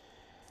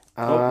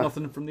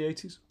 Nothing from the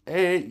 80s?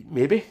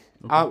 Maybe.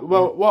 Okay.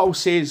 Well, what I'll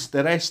say is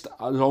the rest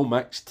is all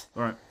mixed.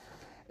 All right.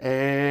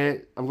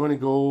 I'm going to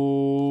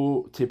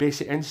go to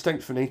Basic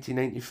Instinct for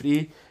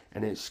 1993,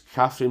 and it's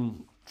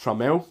Catherine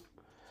Trammell.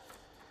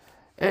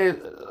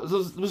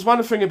 There's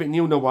one thing about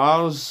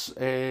neo-noirs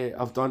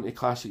I've done to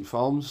classic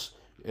films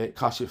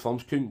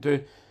couldn't do.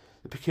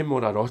 They became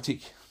more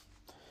erotic.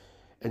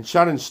 And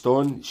Sharon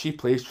Stone, she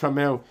plays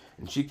Trammell,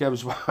 and she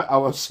gives, I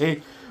will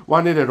say,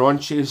 one of the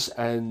raunchiest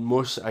and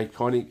most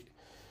iconic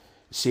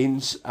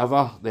scenes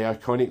ever, the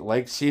iconic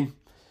leg scene,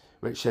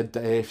 which had,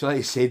 if you like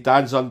to say,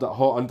 Dad's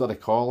hot under the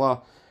collar,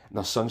 and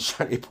her son's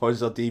trying to pause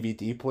their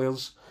DVD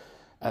players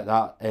at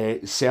that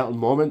certain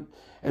moment.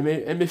 And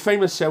we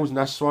find ourselves in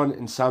this one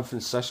in San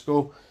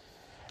Francisco,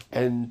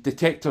 and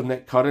Detective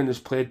Nick Curran is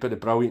played by the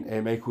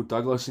brilliant Michael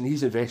Douglas, and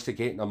he's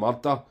investigating a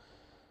murder,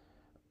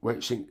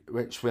 which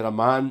where a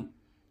man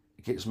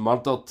gets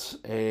murdered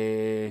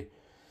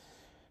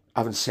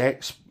having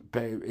sex,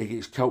 but he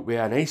gets killed with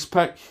an ice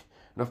pick.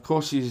 And of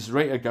course his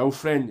writer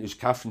girlfriend, who's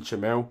Catherine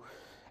Trammell,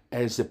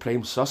 is the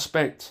prime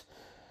suspect.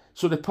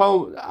 So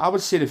I would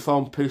say the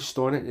film pushed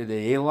Stone into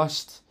the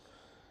A-list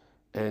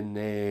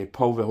in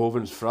Paul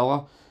Verhoeven's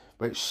thriller,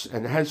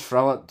 and his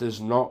thriller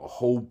does not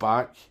hold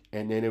back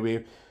in any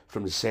way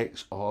from the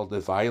sex or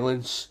the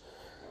violence,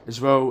 as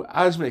well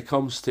as when it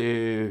comes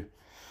to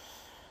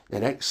the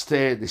next,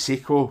 the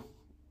sequel.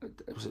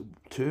 Was it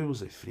 2?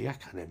 Was it 3? I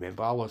can't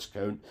remember. I lost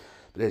count.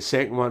 But the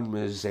second one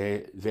was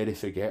very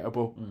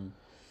forgettable.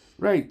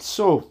 Right,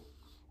 so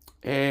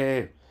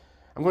I'm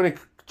going to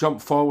jump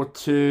forward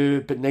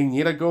to about 9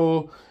 years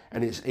ago,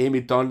 and it's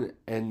Amy Dunn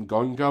in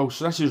Gone Girl.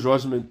 So this is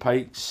Rosamund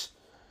Pike's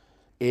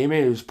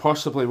Amy, who's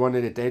possibly one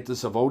of the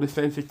deadliest of all the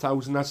femme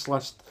fatales in this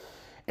list,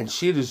 and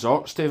she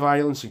resorts to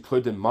violence,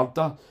 including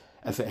murder,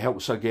 if it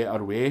helps her get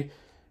her way.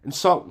 And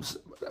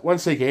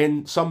once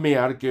again, some may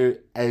argue,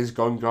 is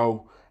Gone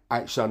Girl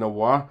actually a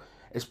noir?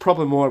 It's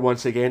probably more,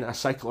 once again, a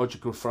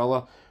psychological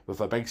thriller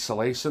with a big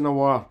slice in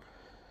noir.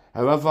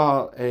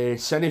 However,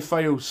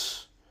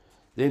 cinephiles,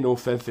 they know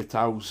femme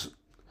fatales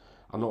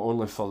are not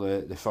only for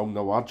the film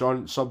noir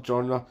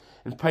subgenre.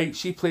 And Pike,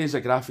 she plays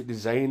a graphic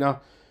designer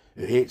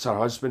who hates her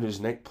husband,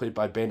 who's Nick, played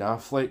by Ben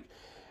Affleck.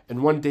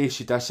 And one day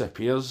she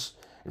disappears,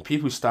 and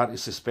people start to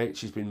suspect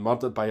she's been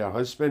murdered by her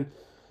husband,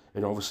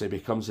 and obviously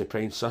becomes the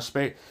prime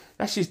suspect.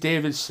 This is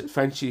David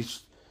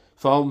Finch's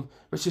film,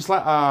 which is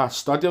like a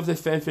study of the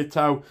femme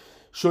fatale,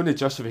 showing the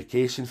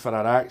justification for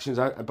her actions.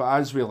 But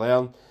as we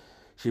learn,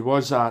 she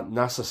was a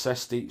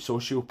narcissistic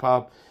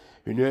sociopath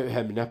who knew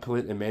how to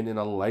manipulate the men in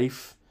her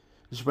life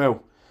as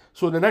well.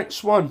 So the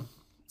next one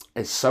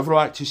is several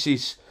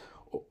actresses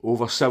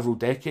over several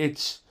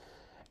decades,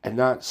 and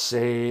that's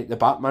the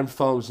Batman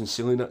films and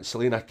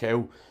Selena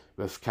Kyle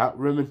with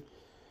Catwoman.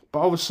 But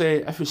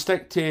obviously, if we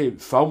stick to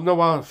film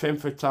noir femme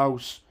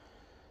fatales,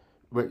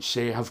 which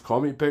have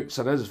comic books,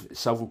 there is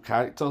several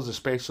characters,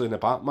 especially in the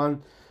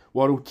Batman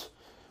world.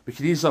 We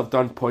could easily have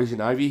done Poison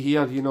Ivy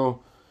here, you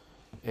know.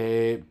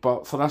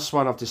 But for this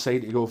one, I've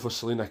decided to go for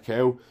Selena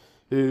Kyle,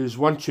 who's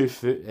one true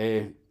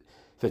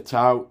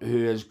fatale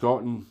who has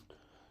gotten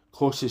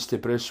closest to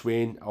Bruce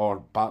Wayne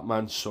or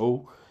Batman's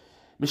soul.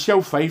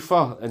 Michelle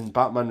Pfeiffer in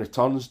Batman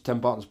Returns,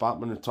 Tim Burton's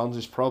Batman Returns,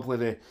 is probably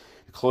the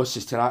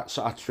closest to that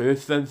sort of true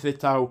femme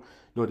fatale.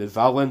 You know, the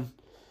villain,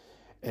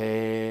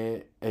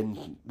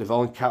 and the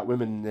villain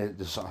Catwoman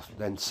the sort of,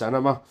 in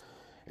cinema.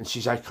 And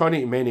she's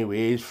iconic in many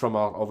ways, from her,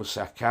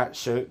 obviously, her cat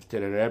suit to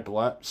the red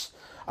lips,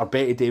 her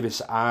Betty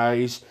Davis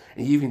eyes,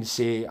 and you even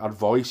say her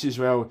voice as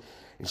well.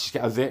 And she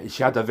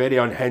had a very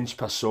unhinged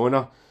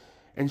persona.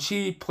 And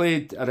she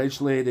played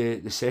originally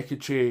the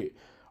secretary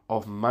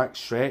of Max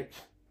Schreck,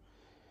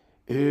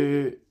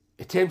 who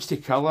attempts to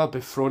kill her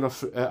by throwing her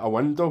out a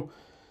window.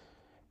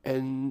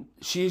 And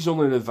she's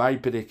only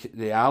revived by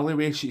the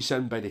alleyway she's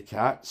in by the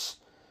cats.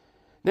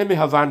 Then we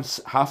have Anne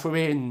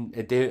Hathaway in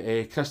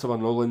Christopher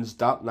Nolan's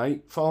Dark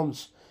Knight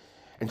films.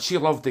 And she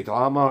loved the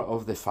glamour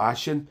of the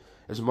fashion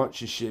as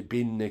much as she'd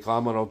been the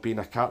glamour of being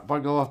a cat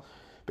burglar.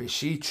 But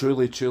she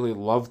truly, truly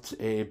loved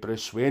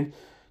Bruce Wayne.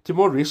 To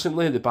more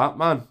recently, the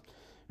Batman.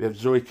 We have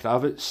Zoe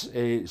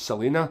Kravitz,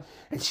 Selena,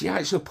 and she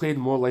actually played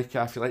more like,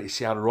 if you like to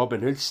say, a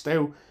Robin Hood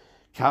style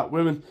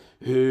Catwoman,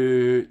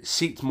 who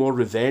seeked more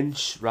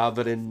revenge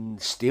rather than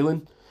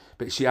stealing.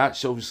 But she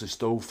actually obviously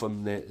stole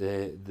from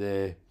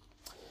the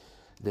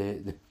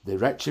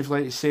rich, if you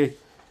like to say.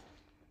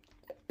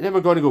 And then we're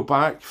going to go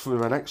back for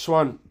my next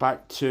one,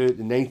 back to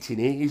the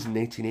 1980s and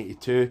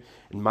 1982,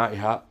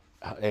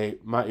 and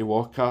Matty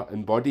Walker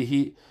in Body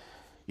Heat.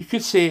 You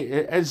could say,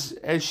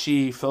 is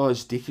she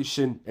Phyllis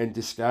Dickinson in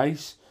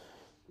disguise?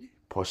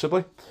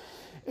 Possibly.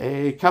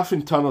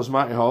 Catherine Turner's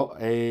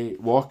Matty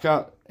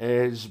Walker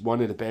is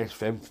one of the best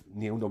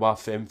neo-noir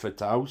femme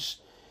fatales.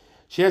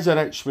 She is a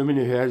rich woman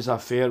who has an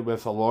affair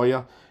with a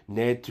lawyer,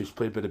 Ned, who's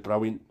played by the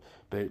brilliant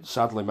but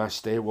sadly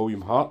missed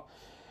William Hurt.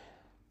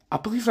 I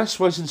believe this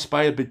was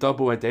inspired by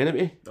Double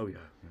Identity. Oh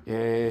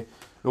yeah.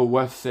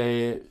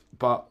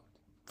 But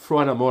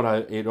throwing a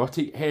more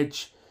erotic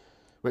hedge,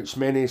 which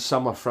many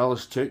summer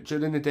thrillers took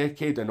during the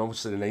decade, and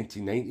obviously the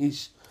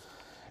 1990s.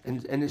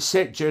 And it's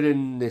set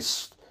during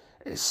this.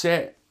 It's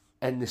set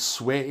in the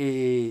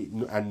sweaty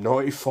and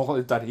naughty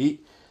Florida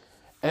heat.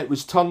 It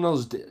was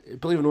Turner's,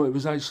 believe it or not, it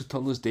was actually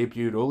Turner's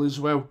debut role as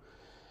well.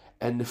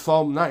 And the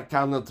film that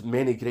garnered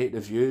many great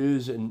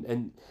reviews.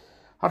 And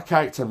her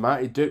character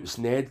Mattie dupes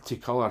Ned to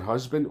kill her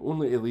husband,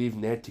 only to leave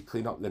Ned to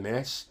clean up the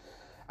mess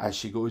as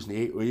she goes in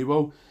the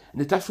AWOL. And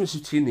the difference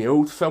between the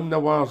old film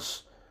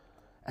noirs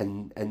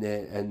and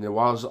the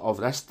noirs of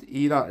this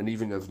era and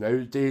even of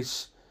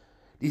nowadays,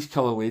 these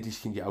killer ladies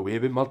can get away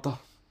with murder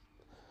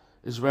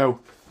as well.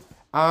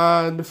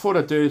 And before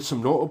I do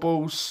some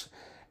notables,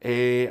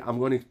 I'm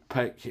going to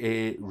pick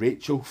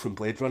Rachel from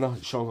Blade Runner,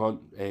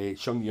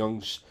 Seung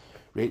Young's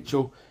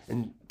Rachel.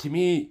 And to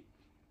me,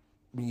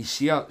 when you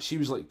see her, she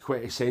was like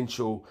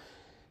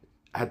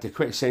had the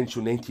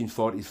quintessential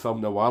 1940s film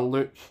noir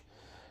look.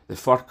 The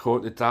fur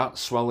coat, the dark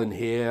swirling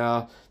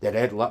hair, the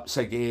red lips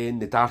again,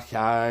 the dark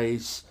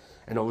eyes,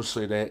 and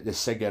obviously the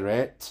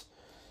cigarette.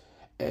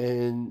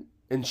 And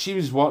she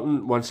was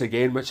working, once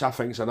again, which I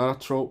think is another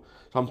trope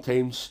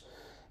sometimes,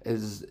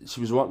 is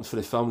she was working for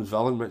the film's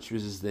villain, which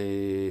was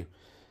the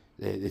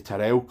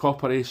Tyrell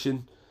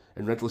Corporation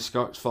in Ridley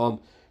Scott's film.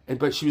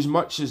 But she was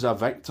much as a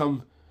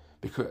victim,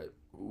 because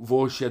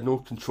though she had no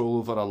control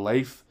over her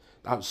life,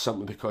 that was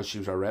simply because she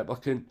was a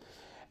replicant.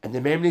 And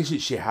the memories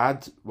that she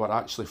had were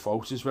actually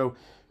false as well.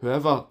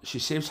 However, she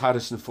saves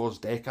Harrison Ford's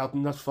Deckard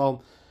in this film,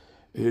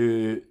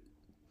 who,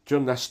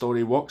 during this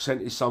story, walks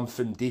into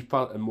something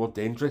deeper and more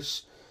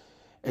dangerous.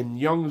 And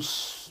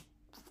Young's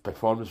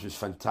performance was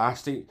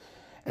fantastic.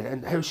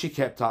 And how she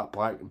kept that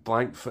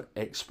blank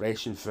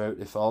expression throughout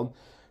the film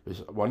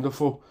was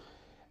wonderful.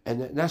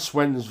 And this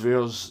wins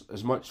viewers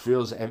as much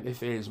viewers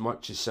empathy as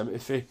much as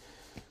sympathy,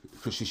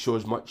 because she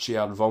shows much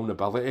of her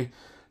vulnerability.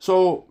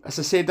 So, as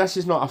I said, this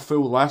is not a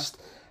full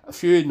list. A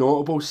few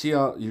notables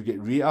here. You get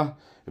Rita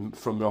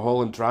from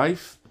Mulholland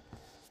Drive,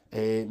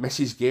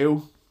 Mrs.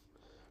 Gale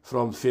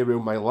from Farewell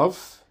My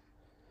Love,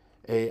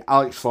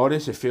 Alex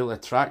Forrest, A Fatal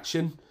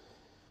Attraction,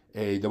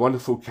 the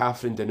wonderful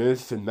Catherine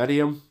Deneuve and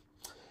Miriam,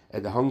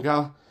 The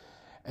Hunger,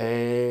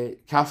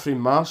 Catherine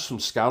Mars from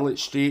Scarlet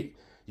Street.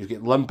 You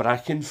get Lynn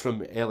Bracken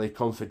from LA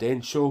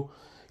Confidential.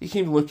 You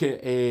can even look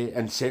at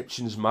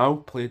Inception's Mal,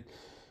 played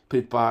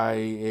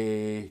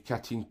by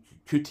Katine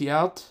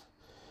Coutillard,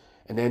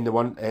 and then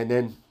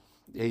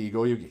there you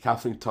go. You get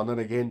Kathleen Turner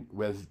again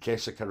with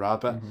Jessica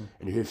Rabbit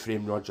and Who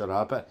Framed Roger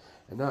Rabbit,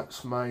 and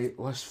that's my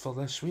list for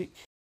this week.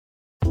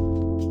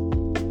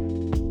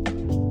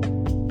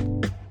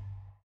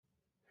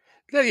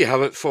 There you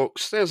have it,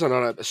 folks. There's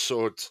another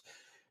episode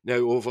now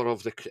over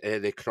of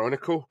the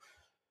Chronicle.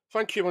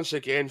 Thank you once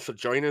again for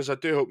joining us. I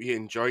do hope you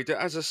enjoyed it.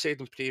 As I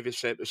said in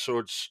previous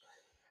episodes,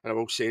 and I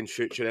will say in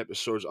future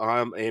episodes, I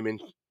am aiming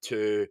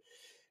to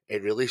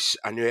release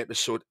a new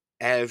episode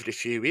every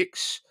few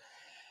weeks.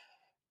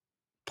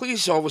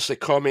 Please obviously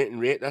comment and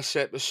rate this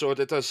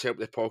episode. It does help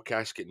the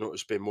podcast get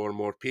noticed by more and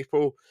more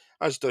people,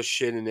 as does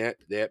sharing the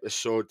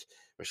episode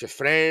with your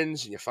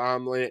friends and your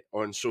family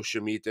on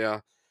social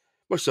media.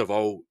 Most of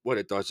all, what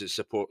it does is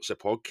supports the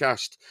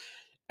podcast.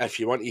 If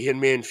you want to hear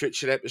me in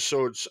future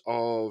episodes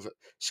of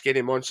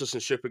Scary Monsters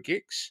and Super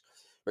Geeks,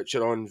 which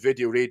are on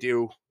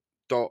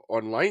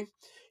videoradio.online,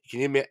 you can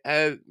hear me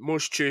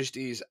most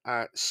Tuesdays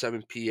at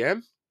 7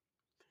 p.m.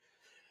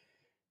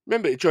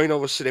 Remember to join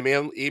obviously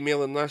the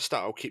emailing list.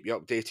 That'll keep you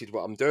updated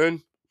what I'm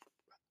doing.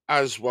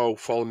 As well,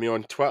 follow me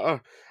on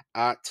Twitter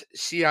at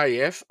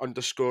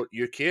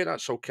CIF_UK.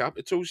 That's all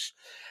capitals.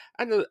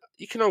 And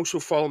you can also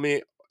follow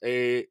me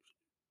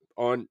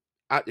on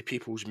at the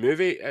People's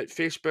Movie at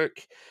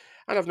Facebook.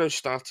 And I've now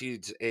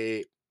started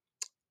a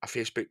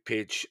Facebook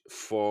page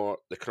for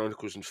the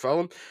Chronicles and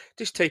Film.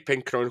 Just type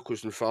in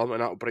Chronicles and Film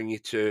and that'll bring you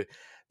to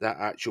that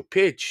actual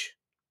page.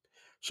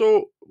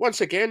 So,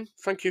 once again,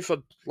 thank you for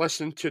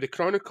listening to the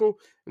Chronicle.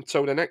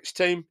 Until the next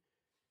time,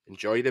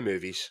 enjoy the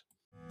movies.